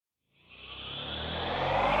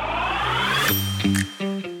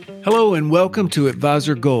Hello and welcome to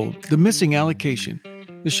Advisor Gold, the missing allocation,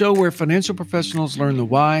 the show where financial professionals learn the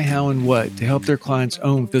why, how, and what to help their clients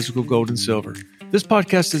own physical gold and silver. This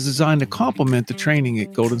podcast is designed to complement the training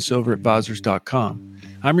at goldandsilveradvisors.com.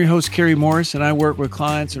 I'm your host, Kerry Morris, and I work with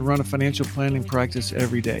clients and run a financial planning practice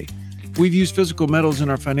every day. We've used physical metals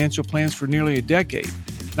in our financial plans for nearly a decade.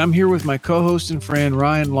 I'm here with my co-host and friend,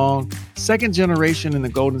 Ryan Long, second generation in the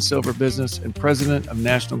gold and silver business and president of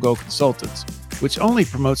National Gold Consultants, which only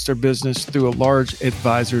promotes their business through a large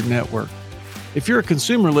advisor network. If you're a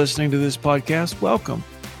consumer listening to this podcast, welcome.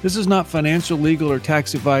 This is not financial, legal, or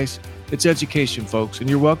tax advice. It's education, folks, and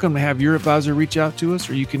you're welcome to have your advisor reach out to us,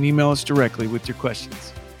 or you can email us directly with your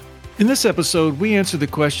questions. In this episode, we answer the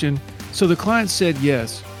question, so the client said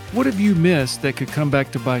yes, what have you missed that could come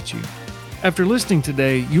back to bite you? After listening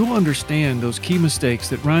today, you'll understand those key mistakes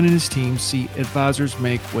that Ryan and his team see advisors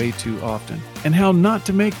make way too often, and how not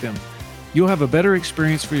to make them. You'll have a better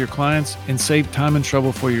experience for your clients and save time and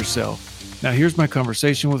trouble for yourself. Now, here's my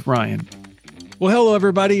conversation with Ryan. Well, hello,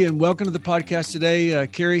 everybody, and welcome to the podcast today.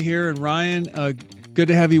 Kerry here and Ryan, good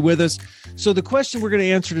to have you with us. So the question we're going to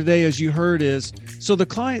answer today, as you heard, is, so the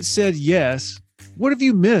client said yes, what have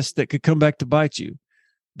you missed that could come back to bite you?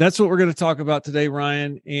 That's what we're going to talk about today,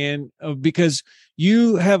 Ryan. And because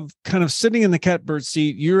you have kind of sitting in the catbird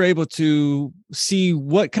seat, you're able to see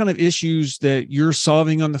what kind of issues that you're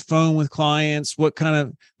solving on the phone with clients, what kind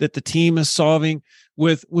of that the team is solving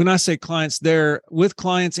with, when I say clients there, with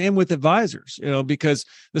clients and with advisors, because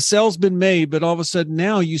the sale's been made, but all of a sudden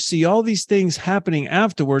now you see all these things happening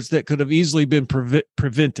afterwards that could have easily been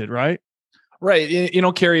prevented, right? Right.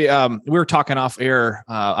 Kerry, we were talking off air.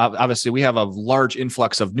 Obviously, we have a large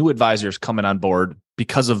influx of new advisors coming on board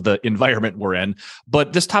because of the environment we're in.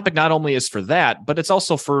 But this topic not only is for that, but it's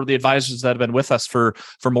also for the advisors that have been with us for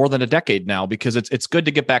more than a decade now, because it's good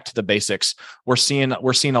to get back to the basics. We're seeing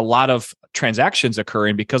a lot of transactions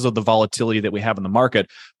occurring because of the volatility that we have in the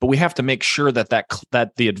market, but we have to make sure that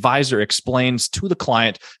the advisor explains to the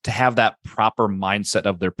client to have that proper mindset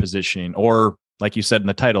of their positioning, or like you said in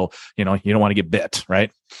the title, you don't want to get bit,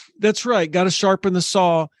 right? That's right. Got to sharpen the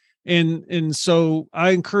saw. And so I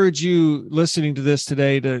encourage you listening to this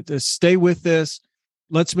today to stay with this.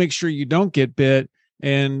 Let's make sure you don't get bit.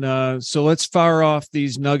 And so let's fire off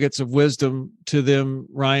these nuggets of wisdom to them,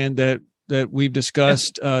 Ryan, that we've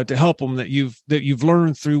discussed to help them, that you've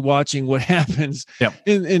learned through watching what happens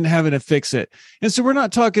and having to fix it. And so we're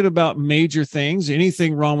not talking about major things,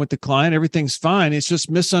 anything wrong with the client. Everything's fine. It's just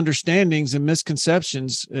misunderstandings and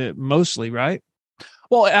misconceptions mostly, right?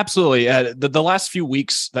 Well, absolutely. The last few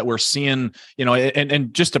weeks that we're seeing,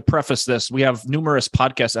 and just to preface this, we have numerous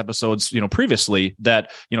podcast episodes, previously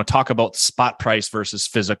that, talk about spot price versus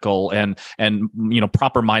physical and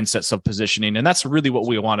proper mindsets of positioning. And that's really what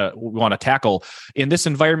we want to tackle in this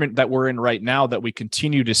environment that we're in right now, that we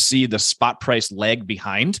continue to see the spot price lag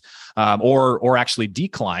behind or actually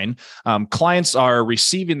decline. Clients are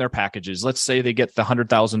receiving their packages. Let's say they get the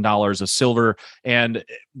 $100,000 of silver, and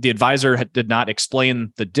the advisor did not explain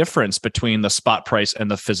the difference between the spot price and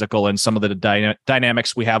the physical and some of the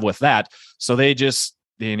dynamics we have with that. So they just,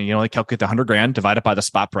 they calculate the $100,000, divide it by the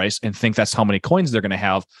spot price, and think that's how many coins they're going to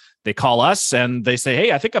have. They call us and they say,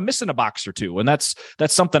 "Hey, I think I'm missing a box or two." And that's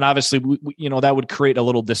something, obviously, that would create a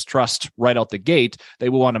little distrust right out the gate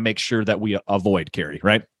that we want to make sure that we avoid, Kerry,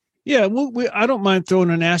 right? Yeah, well, I don't mind throwing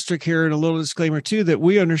an asterisk here and a little disclaimer too, that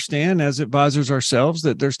we understand as advisors ourselves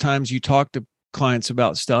that there's times you talk to clients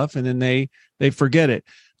about stuff and then they forget it.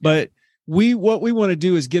 But what we want to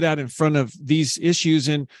do is get out in front of these issues.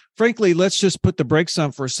 And frankly, let's just put the brakes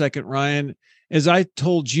on for a second, Ryan. As I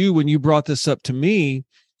told you when you brought this up to me,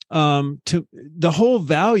 to the whole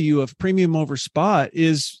value of premium over spot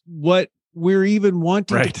is what we're even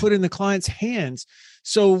wanting to put in the client's hands.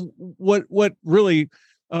 So what really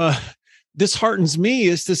disheartens me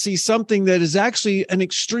is to see something that is actually an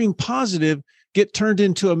extreme positive get turned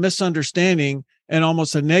into a misunderstanding and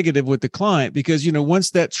almost a negative with the client. Because,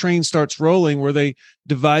 once that train starts rolling where they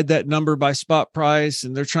divide that number by spot price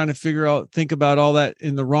and they're trying to think about all that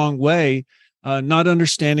in the wrong way, not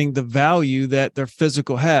understanding the value that their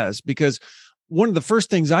physical has. Because one of the first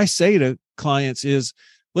things I say to clients is,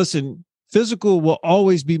 listen, physical will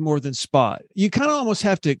always be more than spot. You kind of almost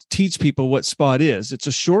have to teach people what spot is. It's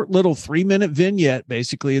a short little 3-minute vignette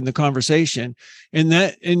basically in the conversation. And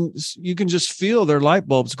you can just feel their light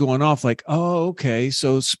bulbs going off like, oh, okay.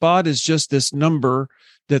 So spot is just this number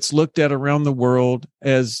that's looked at around the world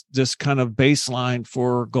as this kind of baseline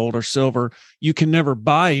for gold or silver. You can never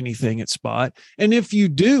buy anything at spot. And if you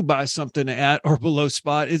do buy something at or below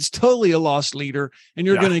spot, it's totally a loss leader, and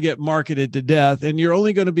you're going to get marketed to death, and you're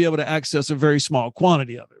only going to be able to access a very small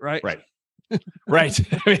quantity of it, right? Right. Right.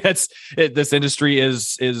 I mean, this industry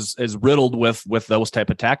is riddled with those type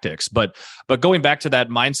of tactics. But going back to that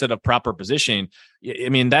mindset of proper positioning, I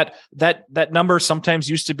mean, that number sometimes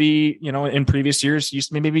used to be, in previous years, used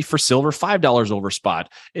to be maybe for silver $5 over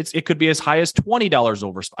spot. It could be as high as $20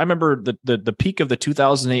 over spot. I remember the peak of the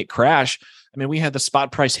 2008 crash. I mean, we had the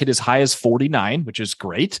spot price hit as high as 49, which is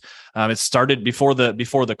great. It started before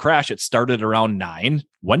the crash. It started around 9,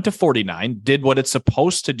 went to 49, did what it's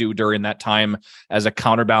supposed to do during that time as a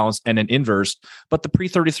counterbalance and an inverse. But the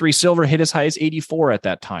pre-33 silver hit as high as 84 at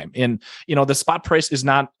that time, and the spot price is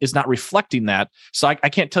not reflecting that. So I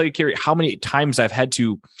can't tell you, Kerry, how many times I've had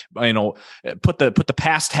to put the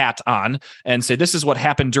past hat on and say, this is what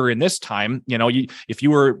happened during this time. If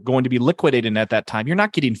you were going to be liquidating at that time, you're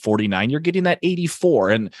not getting 49, you're getting that 84.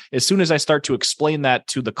 And as soon as I start to explain that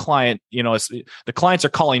to the client, the clients are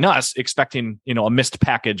calling us expecting, a missed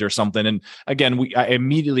package or something. And again, I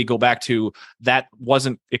immediately go back to that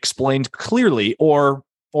wasn't explained clearly, or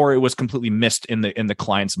it was completely missed in the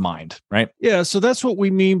client's mind, right? Yeah. So that's what we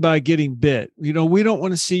mean by getting bit. We don't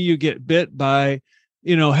want to see you get bit by,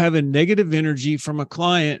 having negative energy from a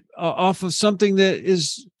client off of something that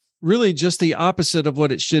is really just the opposite of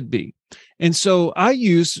what it should be. And so I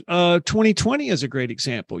use 2020 as a great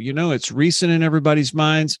example. It's recent in everybody's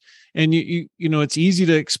minds, and it's easy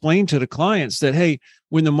to explain to the clients that, hey,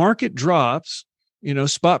 when the market drops,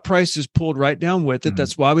 spot price is pulled right down with it. Mm-hmm.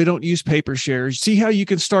 That's why we don't use paper shares. See how you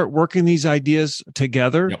can start working these ideas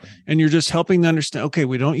together. Yep. And you're just helping them understand, okay,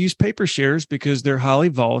 we don't use paper shares because they're highly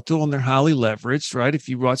volatile and they're highly leveraged, right? If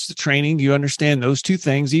you watch the training, you understand those two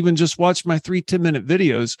things. Even just watch my 3 10-minute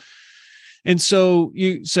videos. And so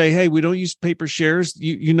you say, hey, we don't use paper shares.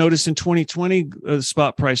 You notice in 2020, the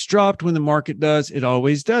spot price dropped when the market does. It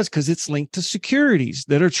always does because it's linked to securities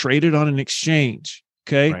that are traded on an exchange.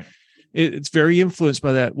 Okay. Right. It's very influenced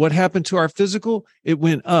by that. What happened to our physical? It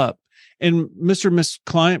went up. And Mr. Miss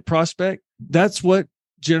Client Prospect, that's what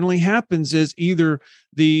generally happens is either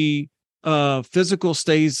the physical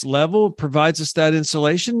stays level, provides us that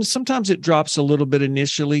insulation. Sometimes it drops a little bit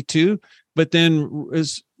initially too, but then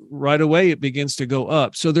right away it begins to go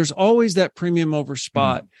up. So there's always that premium over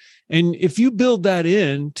spot. Mm-hmm. And if you build that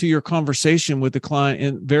in to your conversation with the client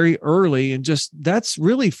and very early, and just that's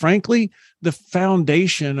really, frankly, the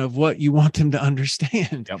foundation of what you want them to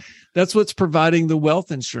understand. Yep. That's what's providing the wealth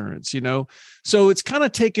insurance, So it's kind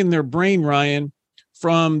of taking their brain, Ryan,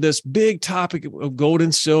 from this big topic of gold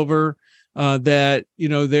and silver that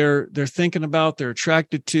they're thinking about, they're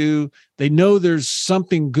attracted to. They know there's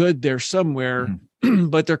something good there somewhere. Mm-hmm.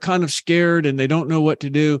 But they're kind of scared and they don't know what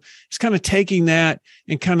to do. It's kind of taking that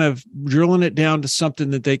and kind of drilling it down to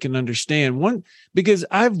something that they can understand. Because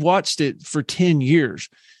I've watched it for 10 years.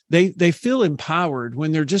 They feel empowered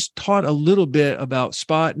when they're just taught a little bit about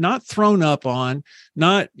spot, not thrown up on,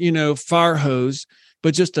 not, fire hose,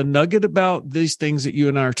 but just a nugget about these things that you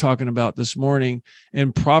and I are talking about this morning,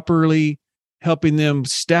 and properly helping them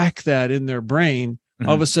stack that in their brain. Mm-hmm.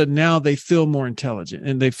 All of a sudden now they feel more intelligent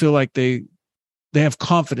and they feel like they have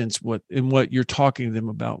confidence in what you're talking to them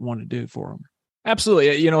about, want to do for them.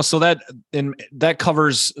 Absolutely. So that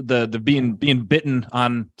covers the being bitten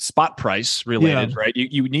on spot price related, right?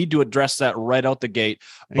 You need to address that right out the gate.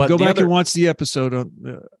 But go back and watch the episode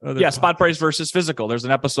on spot price versus physical. There's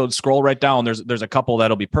an episode, scroll right down. There's a couple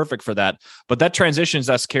that'll be perfect for that. But that transitions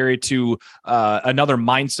us, Kerry, to another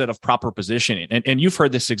mindset of proper positioning. And you've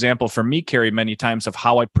heard this example from me, Kerry, many times of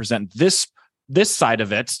how I present this side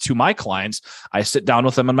of it to my clients. I sit down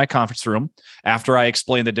with them in my conference room after I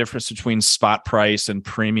explain the difference between spot price and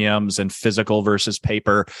premiums and physical versus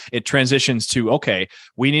paper. It transitions to, okay,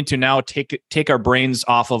 we need to now take our brains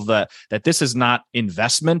off of that this is not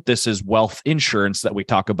investment. This is wealth insurance that we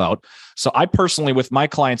talk about. So I personally, with my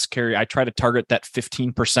clients, Kerry, I try to target that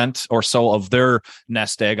 15% or so of their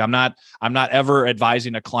nest egg. I'm not ever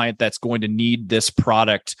advising a client that's going to need this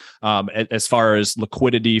product as far as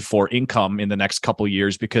liquidity for income in the next couple of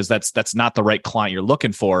years, because that's not the right client you're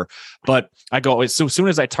looking for. But I go, so as soon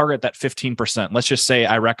as I target that 15%, let's just say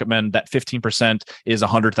I recommend that 15% is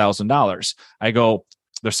 $100,000. I go,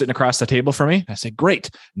 they're sitting across the table from me. I say,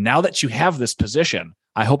 great. Now that you have this position,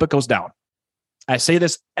 I hope it goes down. I say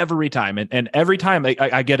this every time, and every time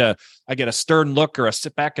I get a stern look or a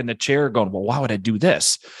sit back in the chair going, well, why would I do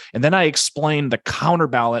this? And then I explain the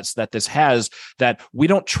counterbalance that this has, that we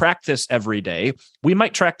don't track this every day. We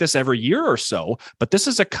might track this every year or so, but this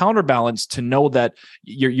is a counterbalance to know that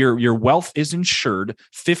your wealth is insured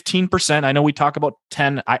 15%. I know we talk about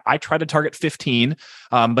 10. I try to target 15,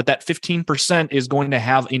 but that 15% is going to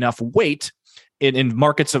have enough weight in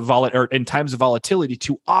markets of or in times of volatility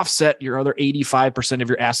to offset your other 85% of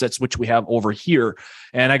your assets, which we have over here.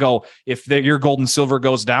 And I go, if your gold and silver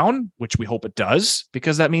goes down, which we hope it does,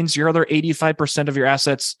 because that means your other 85% of your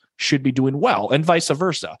assets should be doing well, and vice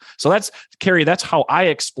versa. So that's, Carrie, that's how I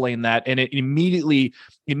explain that. And it immediately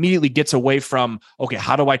gets away from, okay,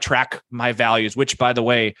 how do I track my values? Which, by the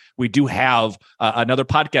way, we do have another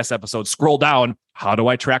podcast episode. Scroll down. How do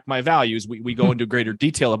I track my values? We go into greater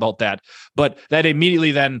detail about that. But that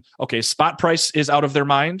immediately then, okay, spot price is out of their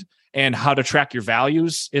mind, and how to track your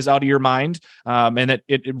values is out of your mind. And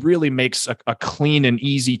it really makes a clean and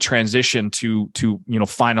easy transition to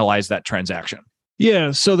finalize that transaction.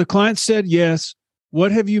 Yeah. So the client said yes.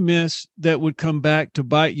 What have you missed that would come back to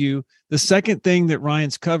bite you? The second thing that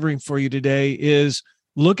Ryan's covering for you today is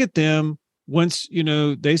look at them once,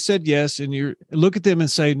 they said yes, and you look at them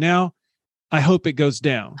and say, now I hope it goes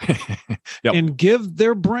down. Yep. And give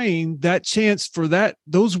their brain that chance for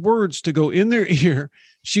those words to go in their ear,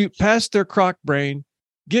 shoot past their croc brain,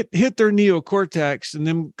 hit their neocortex, and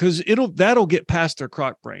then because that'll get past their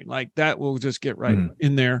croc brain. Like that will just get right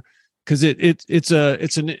in there. Because it's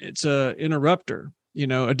a interrupter,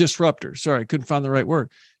 a disruptor. Sorry, I couldn't find the right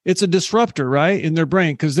word. It's a disruptor, right, in their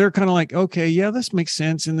brain, because they're kind of like, okay, yeah, this makes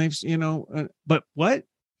sense, and they've, but what?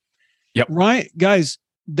 Yep. Right, guys,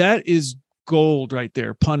 that is gold right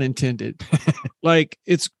there, pun intended. Like,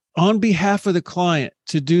 it's on behalf of the client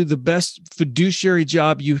to do the best fiduciary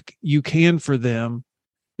job you can for them.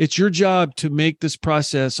 It's your job to make this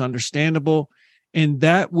process understandable. And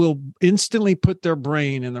that will instantly put their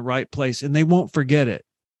brain in the right place, and they won't forget it,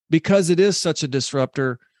 because it is such a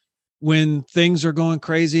disruptor. When things are going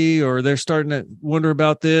crazy, or they're starting to wonder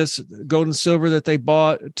about this gold and silver that they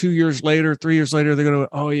bought 2 years later, 3 years later, they're going to,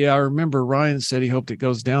 oh yeah, I remember Ryan said he hoped it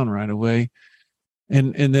goes down right away.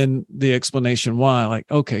 And then the explanation why,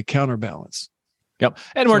 like, okay, counterbalance. Yep.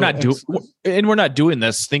 And we're not doing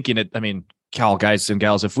this thinking it. I mean, Cal, guys and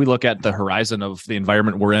gals, if we look at the horizon of the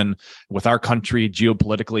environment we're in with our country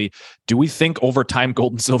geopolitically, do we think over time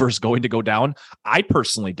gold and silver is going to go down? I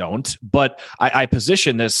personally don't, but I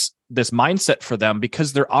position this mindset for them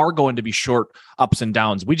because there are going to be short ups and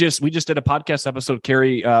downs. We just did a podcast episode,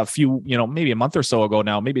 Carrie, a few, maybe a month or so ago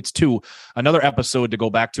now, maybe it's two. Another episode to go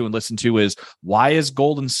back to and listen to is, why is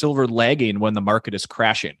gold and silver lagging when the market is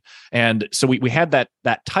crashing? And so we had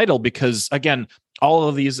that title because, again, all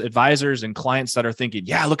of these advisors and clients that are thinking,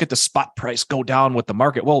 yeah, look at the spot price go down with the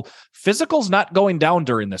market. Well, physical's not going down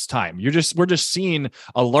during this time. We're just seeing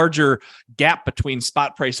a larger gap between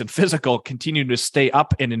spot price and physical continuing to stay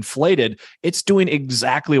up and inflated. It's doing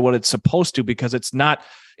exactly what it's supposed to, because it's not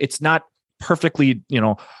perfectly,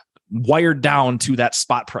 wired down to that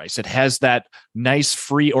spot price. It has that nice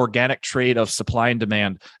free organic trade of supply and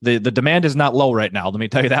demand. The demand is not low right now. Let me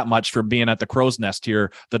tell you that much from being at the crow's nest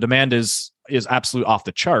here. The demand is absolutely off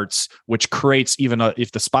the charts, which creates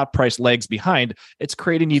if the spot price lags behind, it's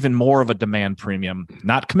creating even more of a demand premium,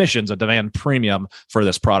 not commissions, a demand premium for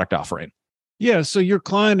this product offering. Yeah. So your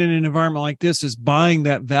client in an environment like this is buying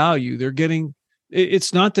that value.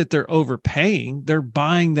 It's not that they're overpaying, they're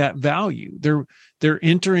buying that value. They're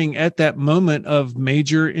entering at that moment of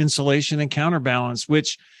major insulation and counterbalance,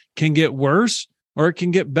 which can get worse or it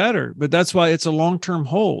can get better. But that's why it's a long-term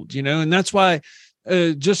hold, and that's why,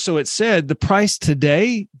 just so it's said, the price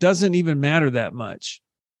today doesn't even matter that much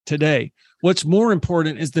today. What's more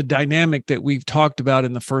important is the dynamic that we've talked about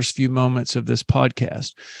in the first few moments of this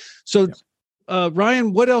podcast. So,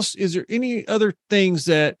 Ryan, what else? Is there any other things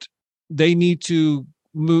that they need to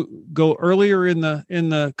go earlier in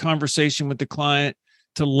the conversation with the client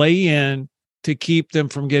to lay in to keep them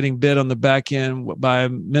from getting bit on the back end by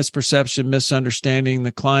misperception, misunderstanding,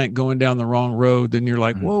 the client going down the wrong road? Then you're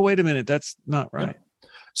like, whoa, wait a minute, that's not right.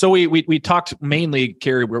 So we talked mainly,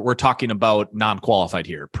 Carrie, we're talking about non-qualified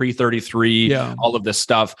here, pre-33, all of this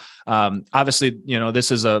stuff. Obviously,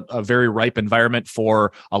 this is a very ripe environment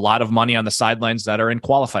for a lot of money on the sidelines that are in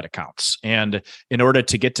qualified accounts. And in order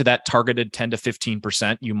to get to that targeted 10 to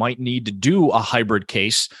 15%, you might need to do a hybrid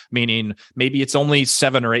case, meaning maybe it's only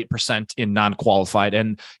 7 or 8% in non-qualified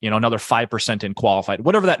and, another 5% in qualified,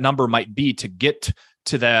 whatever that number might be to get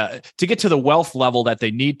to the wealth level that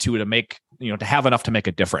they need to make to have enough to make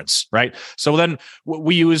a difference, right? So then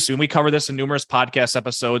we use, and we cover this in numerous podcast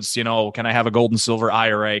episodes, can I have a gold and silver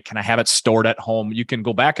IRA? Can I have it stored at home? You can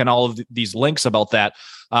go back on all of these links about that.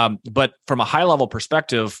 But from a high level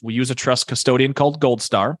perspective, we use a trust custodian called Gold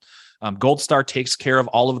Star. Gold Star takes care of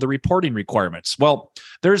all of the reporting requirements. Well,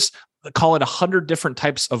 there's, call it 100 different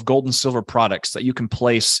types of gold and silver products that you can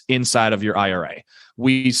place inside of your IRA.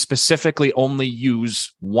 We specifically only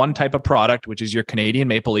use one type of product, which is your Canadian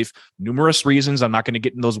Maple Leaf. Numerous reasons. I'm not going to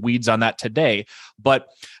get in those weeds on that today, but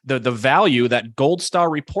the value that Gold Star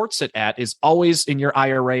reports it at is always in your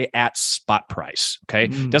IRA at spot price. Okay.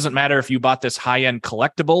 Doesn't matter if you bought this high-end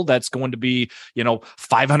collectible that's going to be,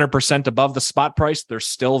 500% above the spot price, there's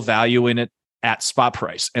still value in it at spot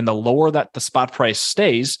price. And the lower that the spot price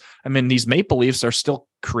stays, these Maple Leafs are still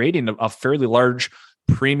creating a fairly large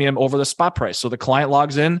premium over the spot price. So the client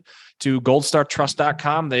logs in to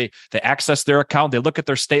goldstartrust.com, they access their account, they look at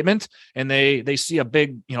their statement, and they see a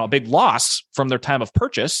big loss from their time of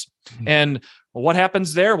purchase. And what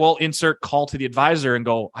happens there? Well, insert call to the advisor and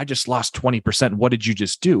go, I just lost 20%. What did you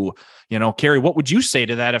just do? Carrie, what would you say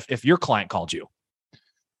to that if your client called you?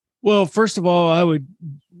 Well, first of all, I would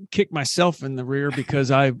kick myself in the rear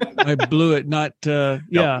because I blew it.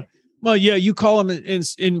 Yeah. Well, yeah, you call them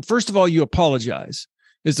and first of all, you apologize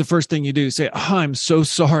is the first thing you do. Say, I'm so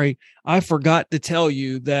sorry. I forgot to tell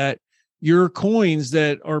you that your coins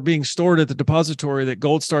that are being stored at the depository that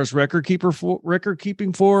Gold Star's record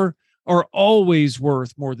keeping for are always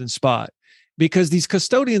worth more than spot. Because these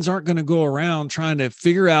custodians aren't going to go around trying to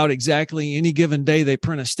figure out exactly any given day they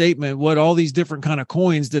print a statement, what all these different kind of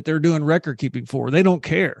coins that they're doing record keeping for. They don't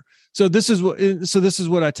care. So this is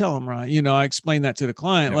what I tell them, Ryan. I explain that to the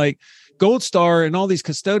client, like Gold Star and all these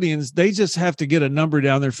custodians, they just have to get a number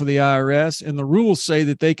down there for the IRS. And the rules say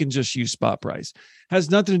that they can just use spot price.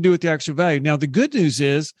 Has nothing to do with the actual value. Now, the good news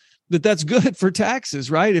is that that's good for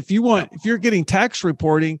taxes, right? If you're getting tax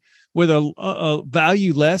reporting with a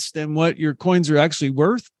value less than what your coins are actually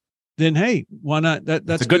worth, then hey, why not?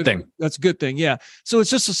 That's a good thing. That's a good thing. Yeah. So it's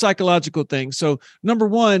just a psychological thing. So number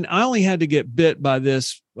one, I only had to get bit by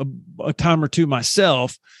this a time or two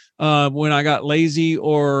myself when I got lazy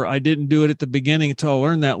or I didn't do it at the beginning until I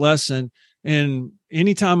learned that lesson. And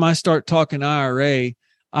anytime I start talking IRA,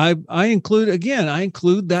 I include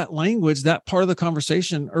that language, that part of the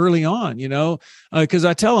conversation early on, because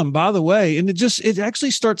I tell them, by the way, and it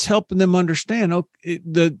actually starts helping them understand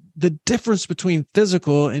the difference between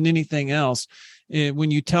physical and anything else. When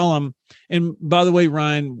you tell them, and by the way,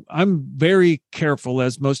 Ryan, I'm very careful,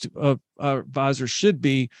 as most of our advisors should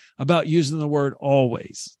be, about using the word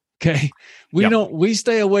always. Okay. We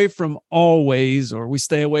stay away from always, or we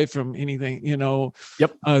stay away from anything,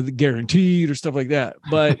 guaranteed or stuff like that.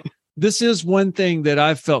 But this is one thing that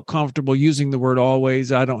I've felt comfortable using the word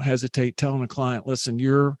always. I don't hesitate telling a client, listen,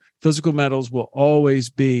 your physical metals will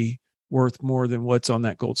always be worth more than what's on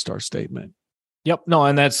that Gold Star statement. Yep. No,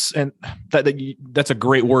 and that's a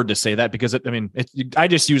great word to say that, because I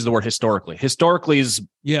just use the word historically. Historically is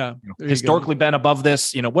historically been above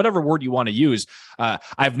this, whatever word you want to use.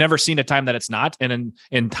 I've never seen a time that it's not. And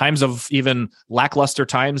in times of even lackluster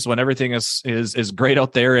times when everything is great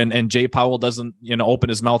out there and Jay Powell doesn't, open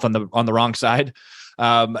his mouth on the wrong side,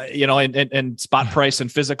 and spot price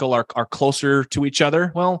and physical are closer to each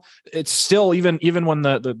other. Well, it's still, even when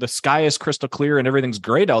the sky is crystal clear and everything's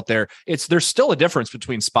great out there, there's still a difference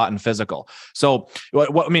between spot and physical. So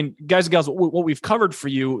guys and gals, what we've covered for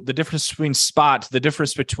you, the difference between spot, the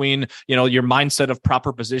difference between, your mindset of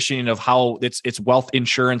proper positioning of how it's wealth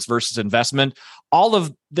insurance versus investment. All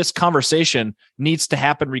of this conversation needs to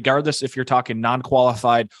happen regardless if you're talking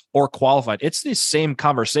non-qualified or qualified. It's the same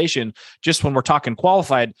conversation, just when we're talking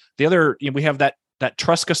qualified. The other, we have that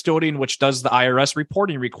trust custodian, which does the IRS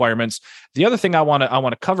reporting requirements. The other thing I want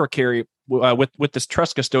to cover, Carrie, with this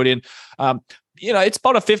trust custodian, it's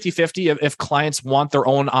about a 50-50 if clients want their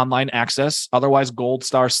own online access. Otherwise, Gold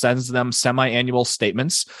Star sends them semi-annual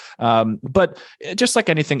statements. But just like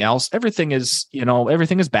anything else, everything is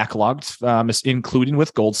backlogged, including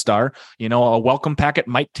with Gold Star. A welcome packet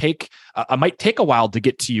might take a while to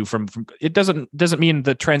get to you from it doesn't mean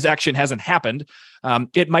the transaction hasn't happened.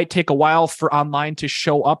 It might take a while for online to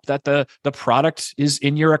show up that the product is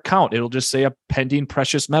in your account. It'll just say a pending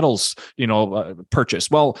precious metals,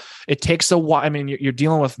 purchase. Well, it takes a while. I mean, you're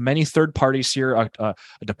dealing with many third parties here, a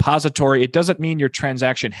depository. It doesn't mean your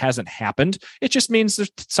transaction hasn't happened. It just means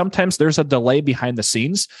sometimes there's a delay behind the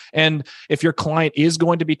scenes. And if your client is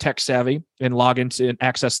going to be tech savvy and log into and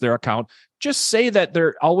access their account, just say that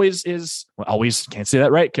there always is, always can't say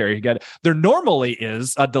that right, Carrie. There normally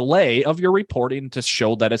is a delay of your reporting to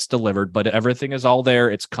show that it's delivered, but everything is all there.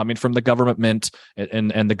 It's coming from the government mint,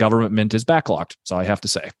 and the government mint is backlogged. So I have to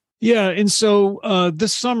say. Yeah. And so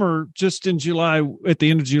this summer, just in July, at the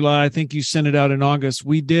end of July, I think you sent it out in August,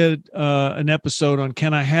 we did an episode on,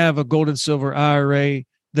 can I have a gold and silver IRA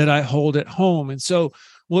that I hold at home? And so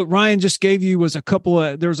what Ryan just gave you was there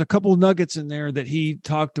was a couple of nuggets in there that he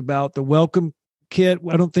talked about. The welcome kit,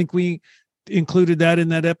 I don't think we included that in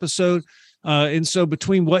that episode. And so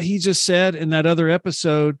between what he just said and that other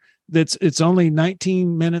episode, it's only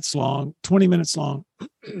 19 minutes long, 20 minutes long.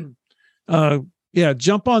 Yeah,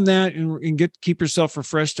 jump on that and keep yourself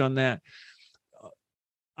refreshed on that.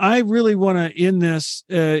 I really want to end this.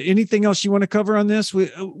 Anything else you want to cover on this? What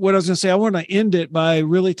I was going to say, I want to end it by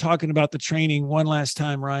really talking about the training one last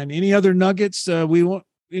time, Ryan. Any other nuggets?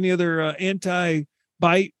 Any other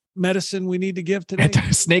anti-bite medicine we need to give today?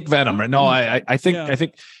 Snake venom. No, I think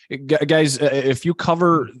guys, if you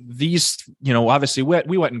cover these, obviously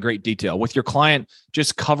we went in great detail with your client.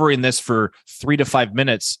 Just covering this for 3 to 5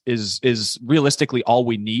 minutes is realistically all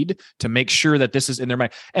we need to make sure that this is in their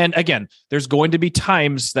mind. And again, there's going to be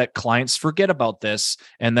times that clients forget about this,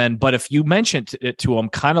 but if you mention it to them,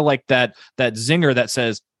 kind of like that zinger that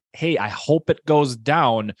says, "Hey, I hope it goes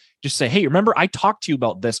down." Just say, "Hey, remember I talked to you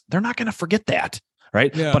about this." They're not going to forget that.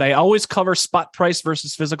 Right. Yeah. But I always cover spot price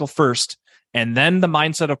versus physical first, and then the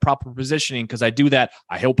mindset of proper positioning. Because I do that.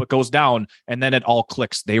 I hope it goes down, and then it all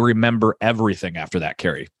clicks. They remember everything after that,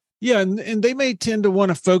 Carrie. Yeah. And they may tend to want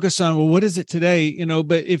to focus on, well, what is it today?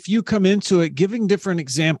 But if you come into it, giving different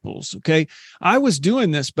examples. Okay. I was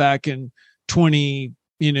doing this back in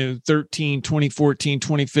 2013, 2014,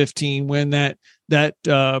 2015, when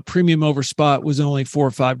that premium over spot was only $4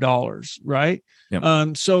 or $5. Right.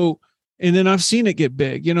 Yep. And then I've seen it get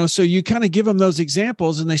big, so you kind of give them those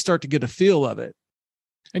examples and they start to get a feel of it.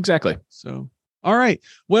 Exactly. So, all right.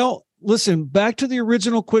 Well, listen, back to the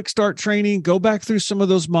original quick start training, go back through some of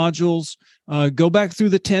those modules, go back through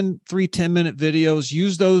the 10-minute videos,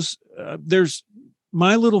 use those. There's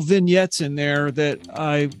my little vignettes in there that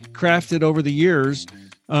I crafted over the years.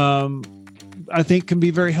 I think can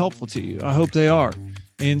be very helpful to you. I hope they are.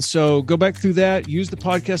 And so go back through that, use the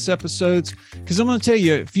podcast episodes, because I'm going to tell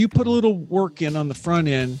you, if you put a little work in on the front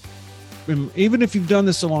end, even if you've done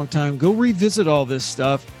this a long time, go revisit all this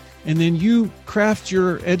stuff. And then you craft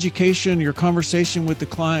your education, your conversation with the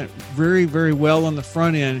client very, very well on the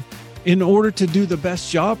front end in order to do the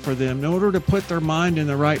best job for them, in order to put their mind in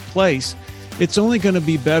the right place. It's only going to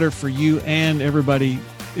be better for you and everybody,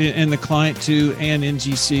 and the client too, and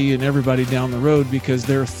NGC and everybody down the road, because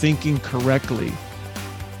they're thinking correctly.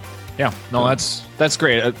 Yeah, no, that's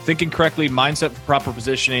great. Thinking correctly, mindset for proper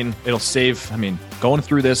positioning, it'll save, going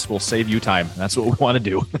through this will save you time. That's what we want to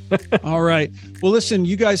do. All right. Well, listen,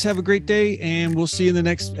 you guys have a great day, and we'll see you in the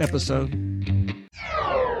next episode.